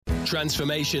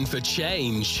Transformation for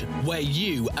Change, where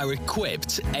you are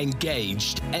equipped,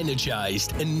 engaged,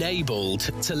 energized, enabled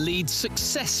to lead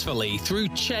successfully through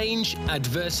change,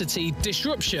 adversity,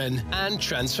 disruption, and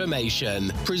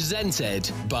transformation. Presented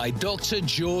by Dr.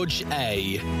 George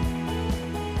A.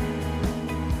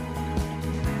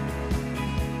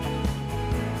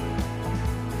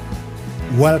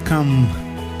 Welcome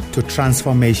to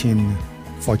Transformation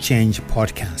for Change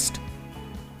podcast.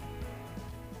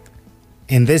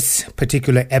 In this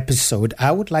particular episode,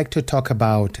 I would like to talk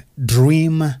about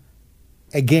dream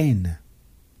again.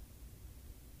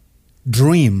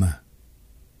 Dream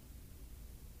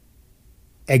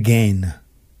again.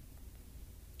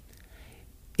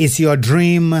 Is your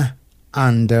dream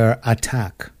under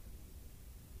attack?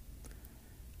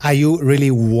 Are you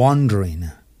really wondering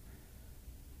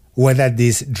whether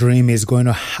this dream is going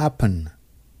to happen?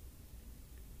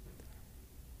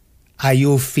 Are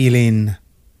you feeling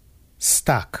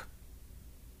stuck?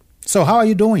 So how are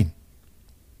you doing?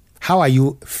 How are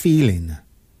you feeling?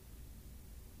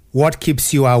 What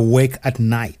keeps you awake at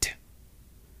night?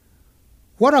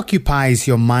 What occupies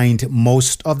your mind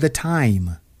most of the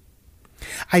time?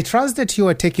 I trust that you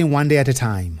are taking one day at a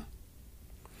time.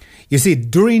 You see,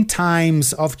 during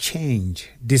times of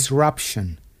change,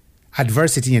 disruption,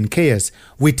 adversity and chaos,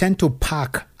 we tend to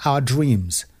pack our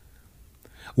dreams,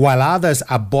 while others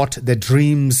abort the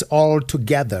dreams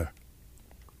altogether.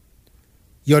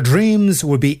 Your dreams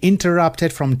will be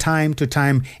interrupted from time to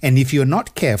time, and if you're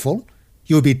not careful,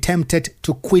 you'll be tempted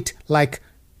to quit like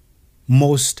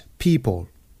most people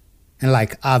and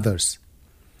like others.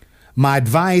 My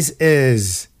advice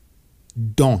is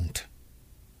don't.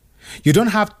 You don't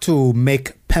have to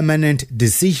make permanent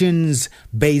decisions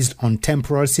based on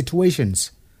temporal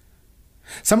situations.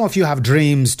 Some of you have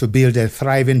dreams to build a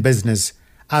thriving business,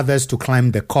 others to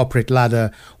climb the corporate ladder,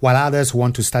 while others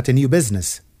want to start a new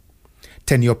business.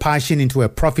 Turn your passion into a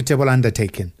profitable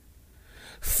undertaking.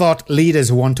 Thought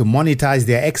leaders want to monetize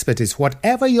their expertise.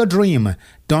 Whatever your dream,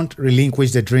 don't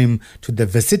relinquish the dream to the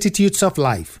vicissitudes of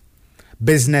life.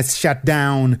 Business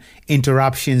shutdown,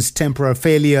 interruptions, temporal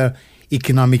failure,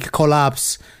 economic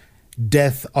collapse,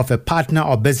 death of a partner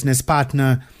or business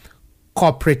partner,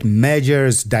 corporate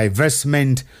mergers,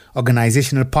 divestment,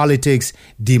 organizational politics,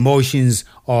 demotions,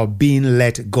 or being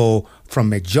let go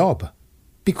from a job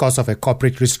because of a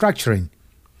corporate restructuring.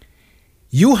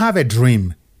 You have a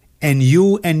dream, and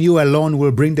you alone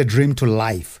will bring the dream to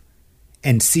life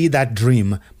and see that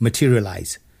dream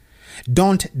materialize.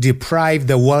 Don't deprive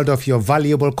the world of your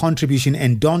valuable contribution,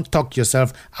 and don't talk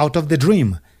yourself out of the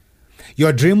dream.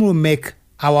 Your dream will make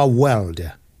our world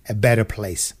a better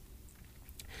place.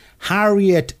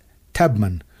 Harriet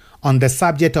Tubman, on the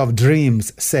subject of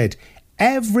dreams, said,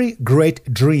 "Every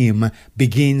great dream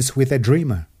begins with a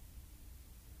dreamer."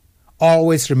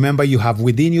 Always remember you have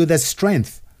within you the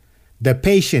strength, the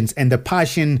patience, and the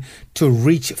passion to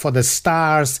reach for the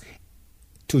stars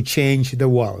to change the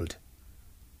world.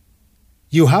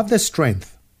 You have the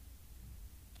strength,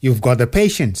 you've got the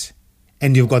patience,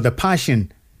 and you've got the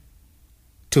passion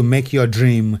to make your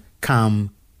dream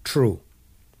come true.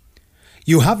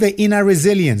 You have the inner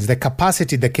resilience, the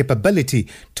capacity, the capability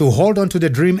to hold on to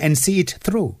the dream and see it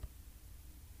through.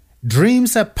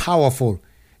 Dreams are powerful.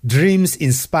 Dreams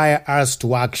inspire us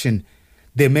to action.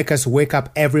 They make us wake up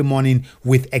every morning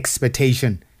with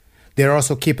expectation. They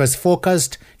also keep us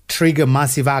focused, trigger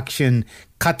massive action,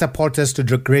 catapult us to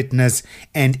greatness,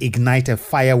 and ignite a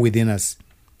fire within us.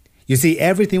 You see,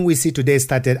 everything we see today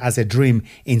started as a dream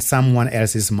in someone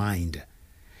else's mind.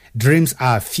 Dreams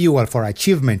are fuel for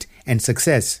achievement and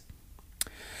success.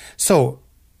 So,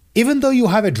 even though you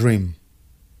have a dream,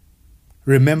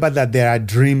 remember that there are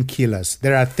dream killers.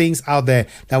 There are things out there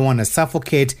that want to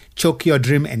suffocate, choke your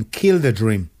dream, and kill the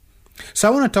dream. So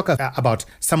I want to talk about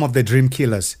some of the dream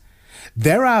killers.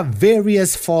 There are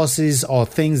various forces or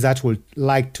things that would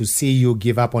like to see you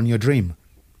give up on your dream.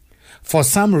 For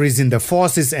some reason, the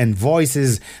forces and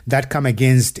voices that come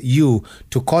against you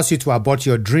to cause you to abort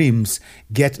your dreams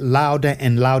get louder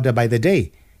and louder by the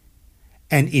day.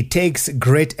 And it takes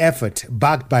great effort,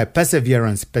 backed by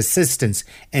perseverance, persistence,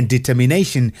 and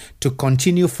determination to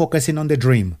continue focusing on the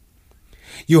dream.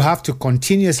 You have to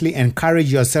continuously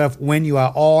encourage yourself when you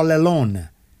are all alone.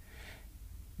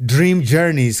 Dream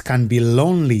journeys can be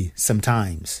lonely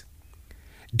sometimes.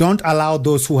 Don't allow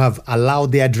those who have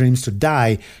allowed their dreams to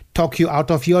die talk you out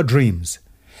of your dreams.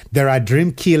 There are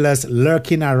dream killers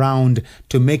lurking around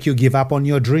to make you give up on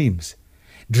your dreams.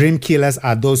 Dream killers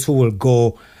are those who will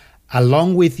go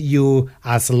along with you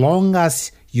as long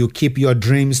as you keep your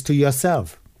dreams to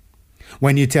yourself.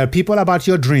 When you tell people about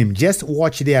your dream, just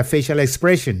watch their facial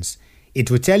expressions. It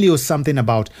will tell you something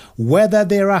about whether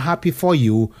they are happy for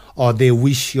you or they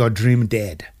wish your dream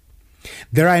dead.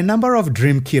 There are a number of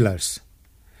dream killers.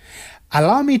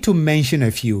 Allow me to mention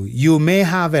a few. You may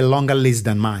have a longer list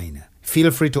than mine.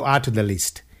 Feel free to add to the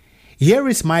list. Here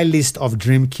is my list of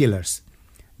dream killers.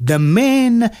 The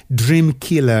main dream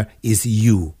killer is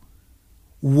you.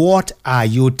 What are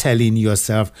you telling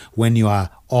yourself when you are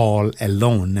all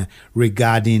alone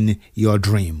regarding your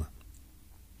dream?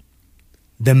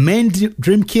 The main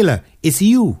dream killer is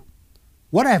you.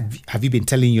 What have you been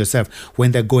telling yourself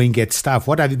when the going gets tough?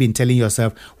 What have you been telling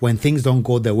yourself when things don't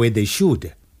go the way they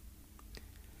should?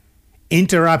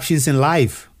 Interruptions in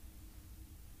life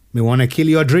may want to kill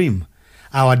your dream.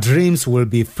 Our dreams will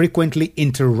be frequently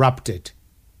interrupted,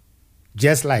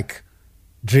 just like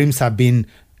dreams have been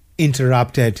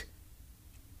interrupted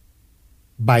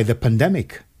by the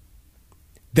pandemic.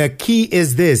 The key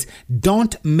is this: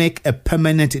 don't make a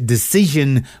permanent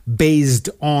decision based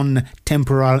on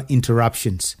temporal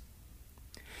interruptions.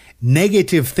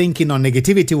 Negative thinking or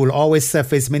negativity will always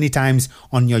surface many times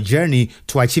on your journey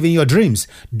to achieving your dreams.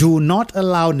 Do not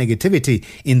allow negativity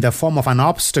in the form of an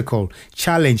obstacle,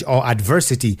 challenge, or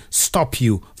adversity stop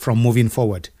you from moving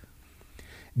forward.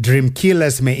 Dream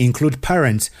killers may include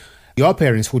your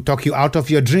parents who talk you out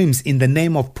of your dreams in the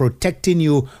name of protecting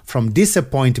you from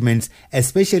disappointments,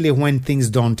 especially when things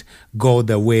don't go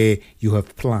the way you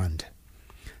have planned.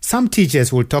 Some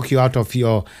teachers will talk you out of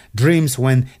your dreams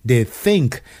when they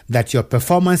think that your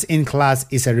performance in class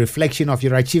is a reflection of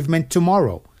your achievement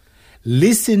tomorrow.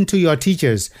 Listen to your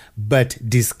teachers, but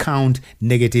discount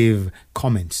negative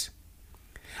comments.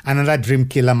 Another dream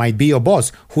killer might be your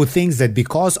boss, who thinks that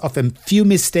because of a few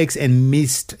mistakes and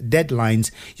missed deadlines,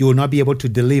 you will not be able to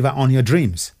deliver on your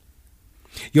dreams.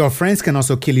 Your friends can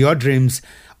also kill your dreams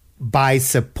by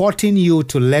supporting you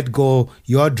to let go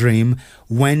your dream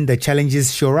when the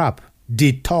challenges show up.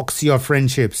 Detox your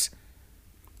friendships.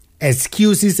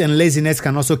 Excuses and laziness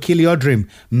can also kill your dream.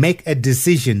 Make a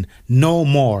decision. No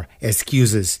more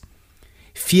excuses.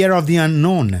 Fear of the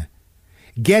unknown.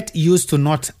 Get used to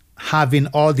not having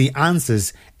all the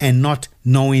answers and not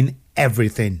knowing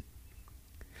everything.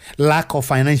 Lack of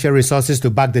financial resources to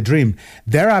back the dream.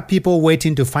 There are people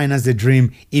waiting to finance the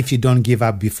dream if you don't give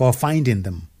up before finding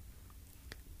them.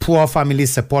 Poor family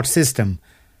support system.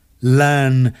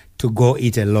 Learn to go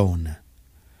it alone.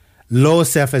 Low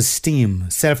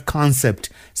self-esteem, self-concept,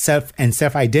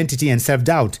 self-identity and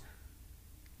self-doubt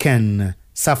can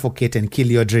suffocate and kill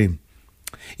your dream.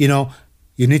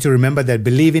 You need to remember that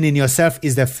believing in yourself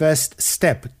is the first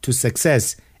step to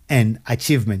success and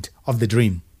achievement of the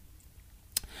dream.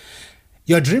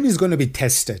 Your dream is going to be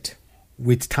tested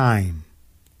with time.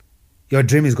 Your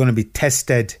dream is going to be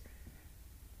tested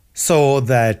so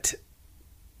that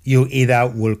you either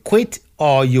will quit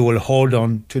or you will hold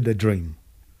on to the dream.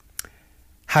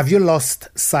 Have you lost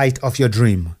sight of your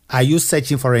dream? Are you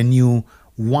searching for a new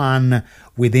one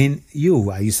within you?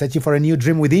 Are you searching for a new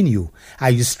dream within you?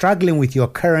 Are you struggling with your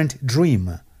current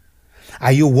dream?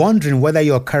 Are you wondering whether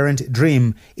your current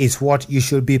dream is what you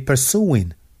should be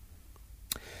pursuing?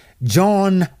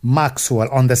 John Maxwell,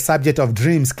 on the subject of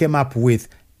dreams, came up with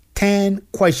 10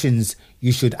 questions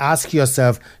you should ask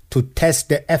yourself to test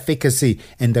the efficacy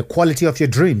and the quality of your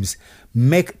dreams.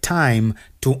 Make time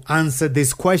to answer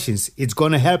these questions. It's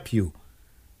going to help you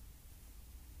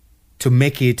to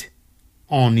make it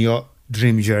on your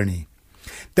dream journey.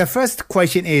 The first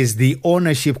question is the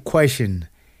ownership question.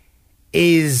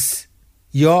 Is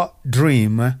your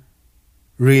dream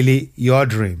really your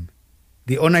dream?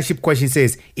 The ownership question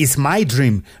says, is my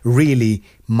dream really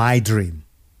my dream?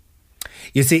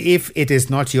 You see, if it is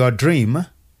not your dream,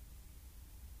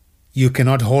 you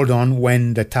cannot hold on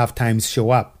when the tough times show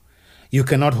up. You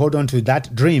cannot hold on to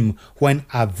that dream when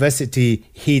adversity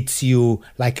hits you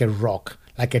like a rock,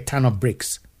 like a ton of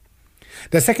bricks.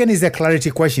 The second is the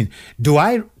clarity question. Do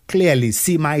I clearly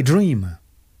see my dream?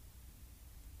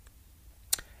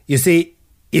 You see,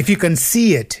 if you can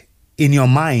see it in your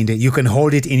mind, you can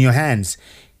hold it in your hands.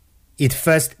 It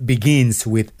first begins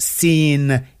with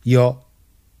seeing your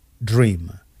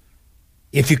dream.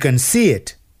 If you can see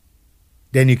it,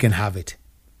 then you can have it.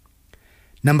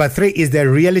 Number 3 is the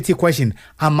reality question.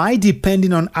 Am I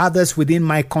depending on others within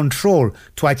my control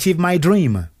to achieve my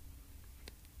dream?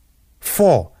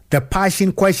 4, the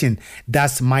passion question.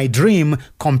 Does my dream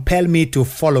compel me to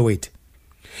follow it?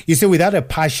 You see, without a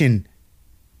passion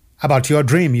about your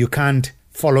dream, you can't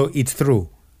follow it through.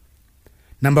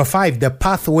 Number 5, the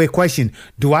pathway question.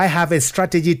 Do I have a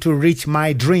strategy to reach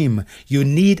my dream? You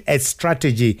need a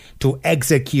strategy to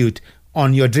execute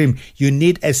on your dream. You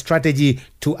need a strategy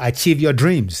to achieve your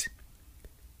dreams.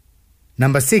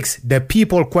 Number 6, the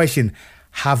people question.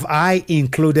 Have I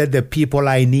included the people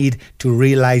I need to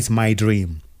realize my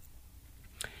dream?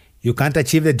 You can't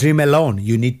achieve the dream alone.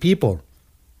 You need people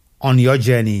on your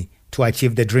journey to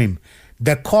achieve the dream.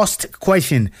 The cost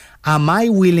question. Am I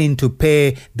willing to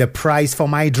pay the price for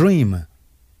my dream?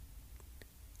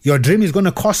 Your dream is going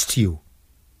to cost you.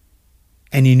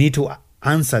 And you need to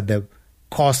answer the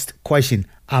cost question.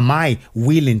 Am I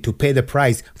willing to pay the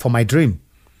price for my dream?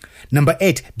 Number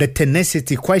 8, the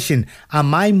tenacity question.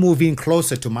 Am I moving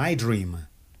closer to my dream?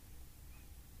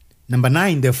 Number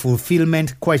 9, the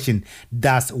fulfillment question.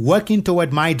 Does working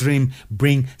toward my dream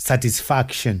bring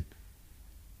satisfaction?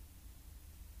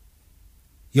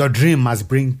 Your dream must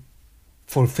bring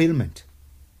fulfillment.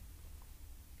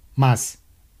 Must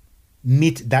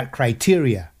meet that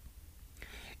criteria.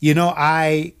 You know,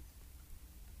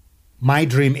 my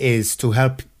dream is to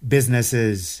help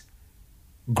businesses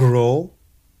grow,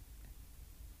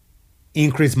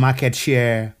 increase market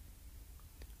share.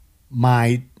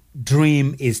 My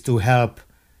dream is to help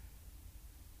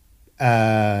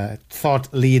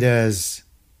thought leaders,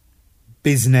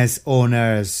 business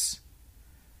owners,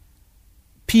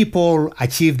 people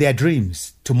achieve their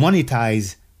dreams, to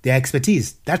monetize their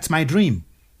expertise. That's my dream.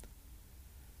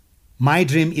 My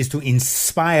dream is to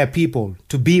inspire people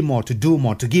to be more, to do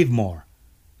more, to give more.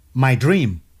 My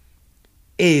dream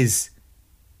is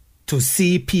to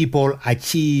see people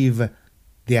achieve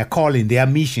their calling, their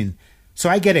mission. So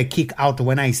I get a kick out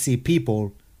when I see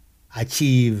people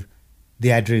achieve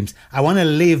their dreams. I want to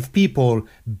leave people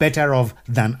better off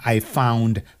than I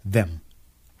found them.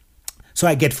 So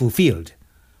I get fulfilled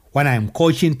when I'm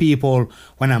coaching people,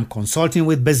 when I'm consulting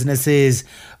with businesses,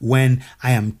 when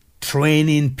I am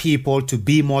training people to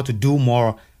be more, to do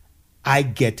more. I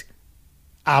get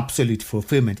absolute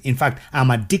fulfillment. In fact,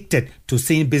 I'm addicted to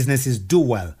seeing businesses do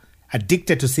well,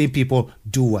 addicted to seeing people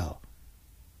do well.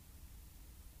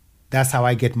 That's how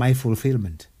I get my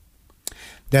fulfillment.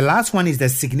 The last one is the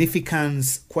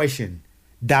significance question.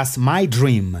 Does my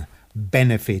dream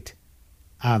benefit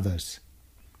others?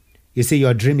 You see,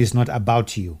 your dream is not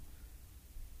about you,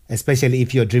 especially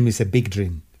if your dream is a big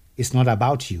dream. It's not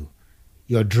about you.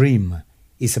 Your dream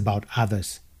is about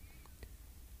others.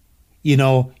 You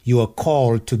know, you are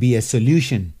called to be a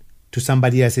solution to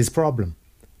somebody else's problem.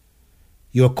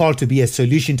 You are called to be a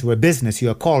solution to a business. You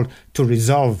are called to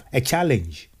resolve a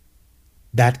challenge.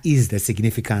 That is the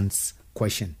significance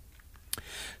question.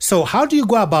 So how do you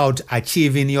go about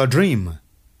achieving your dream?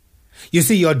 You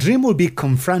see, your dream will be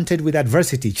confronted with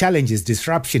adversity, challenges,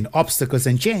 disruption, obstacles,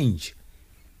 and change.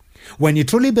 When you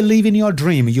truly believe in your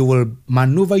dream, you will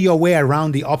maneuver your way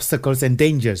around the obstacles and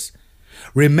dangers.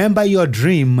 Remember your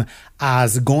dream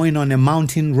as going on a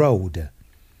mountain road.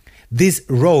 This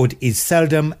road is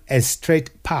seldom a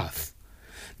straight path.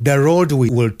 The road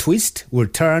will twist, will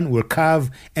turn, will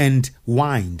curve, and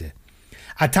wind.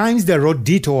 At times, the road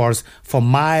detours for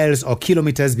miles or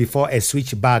kilometers before a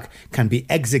switchback can be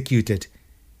executed,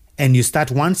 and you start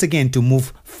once again to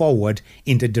move forward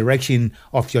in the direction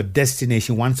of your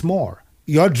destination once more.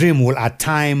 Your dream will at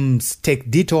times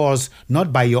take detours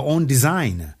not by your own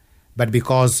design, but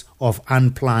because of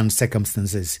unplanned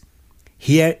circumstances.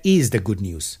 Here is the good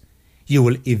news. You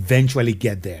will eventually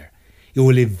get there. You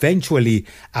will eventually,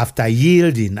 after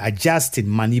yielding,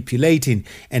 adjusting, manipulating,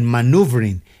 and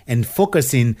maneuvering and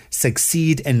focusing,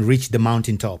 succeed and reach the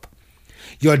mountaintop.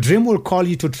 Your dream will call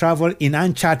you to travel in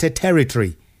uncharted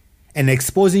territory and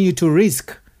exposing you to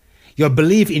risk. Your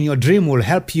belief in your dream will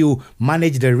help you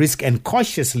manage the risk and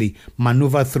cautiously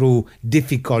maneuver through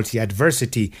difficulty,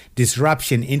 adversity,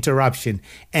 disruption, interruption,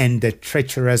 and the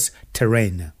treacherous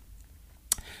terrain.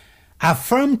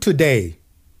 Affirm today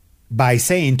by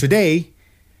saying, today,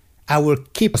 I will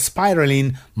keep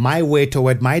spiraling my way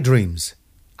toward my dreams.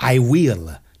 I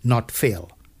will not fail.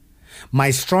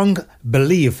 My strong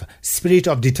belief, spirit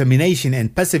of determination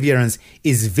and perseverance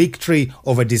is victory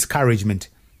over discouragement.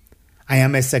 I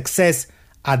am a success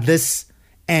at this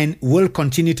and will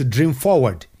continue to dream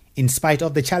forward in spite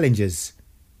of the challenges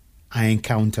I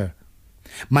encounter.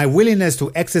 My willingness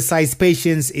to exercise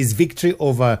patience is victory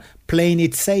over playing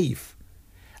it safe.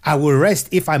 I will rest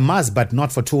if I must, but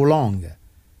not for too long.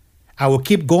 I will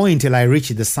keep going till I reach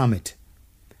the summit.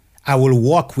 I will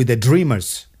walk with the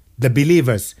dreamers, the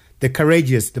believers, the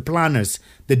courageous, the planners,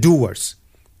 the doers,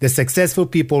 the successful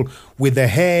people with their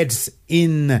heads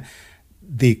in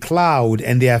the cloud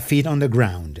and their feet on the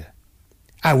ground.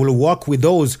 I will walk with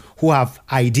those who have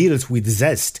ideals with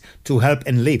zest to help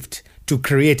and lift, to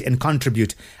create and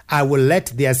contribute. I will let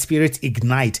their spirits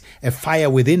ignite a fire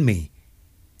within me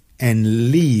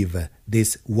and leave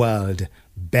this world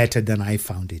better than I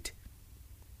found it.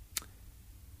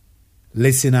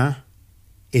 Listener,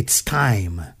 it's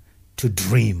time to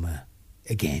dream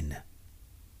again.